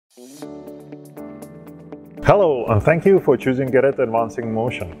Hello, and thank you for choosing Garrett Advancing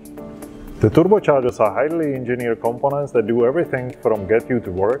Motion. The turbochargers are highly engineered components that do everything from get you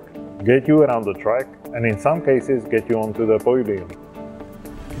to work, get you around the track, and in some cases get you onto the podium.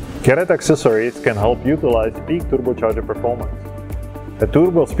 Garrett Accessories can help utilize peak turbocharger performance. A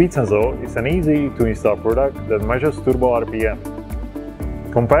turbo speed sensor is an easy to install product that measures turbo RPM.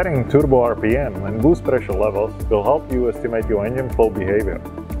 Comparing turbo RPM and boost pressure levels will help you estimate your engine flow behavior.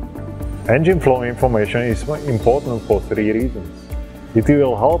 Engine flow information is important for three reasons. It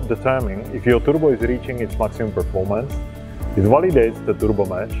will help determine if your turbo is reaching its maximum performance, it validates the turbo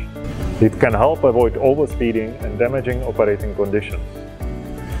match, it can help avoid overspeeding and damaging operating conditions.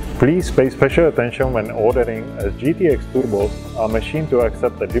 Please pay special attention when ordering, as GTX turbos are machined to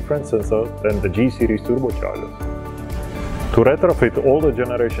accept a different sensor than the G-series turbochargers. To retrofit older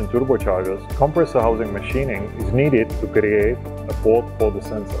generation turbochargers, compressor housing machining is needed to create a port for the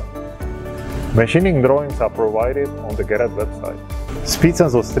sensor. Machining drawings are provided on the Garrett website. Speed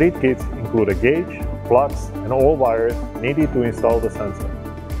sensor street kits include a gauge, plugs, and all wires needed to install the sensor.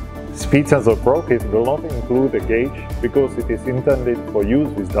 Speed sensor Pro kit will not include a gauge because it is intended for use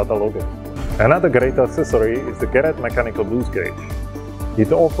with data loggers. Another great accessory is the Garrett mechanical boost gauge.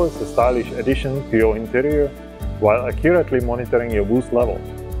 It offers a stylish addition to your interior while accurately monitoring your boost levels.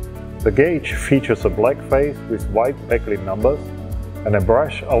 The gauge features a black face with white backlit numbers and a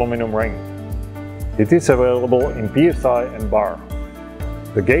brushed aluminum ring. It is available in PSI and BAR.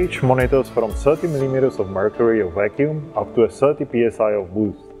 The gauge monitors from 30 mm of mercury of vacuum up to a 30 PSI of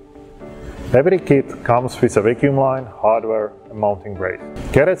boost. Every kit comes with a vacuum line, hardware, and mounting brace.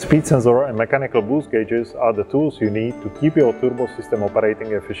 Garrett speed sensor and mechanical boost gauges are the tools you need to keep your turbo system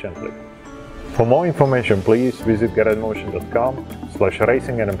operating efficiently. For more information, please visit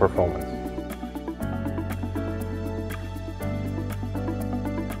garrettmotion.com/racing and performance.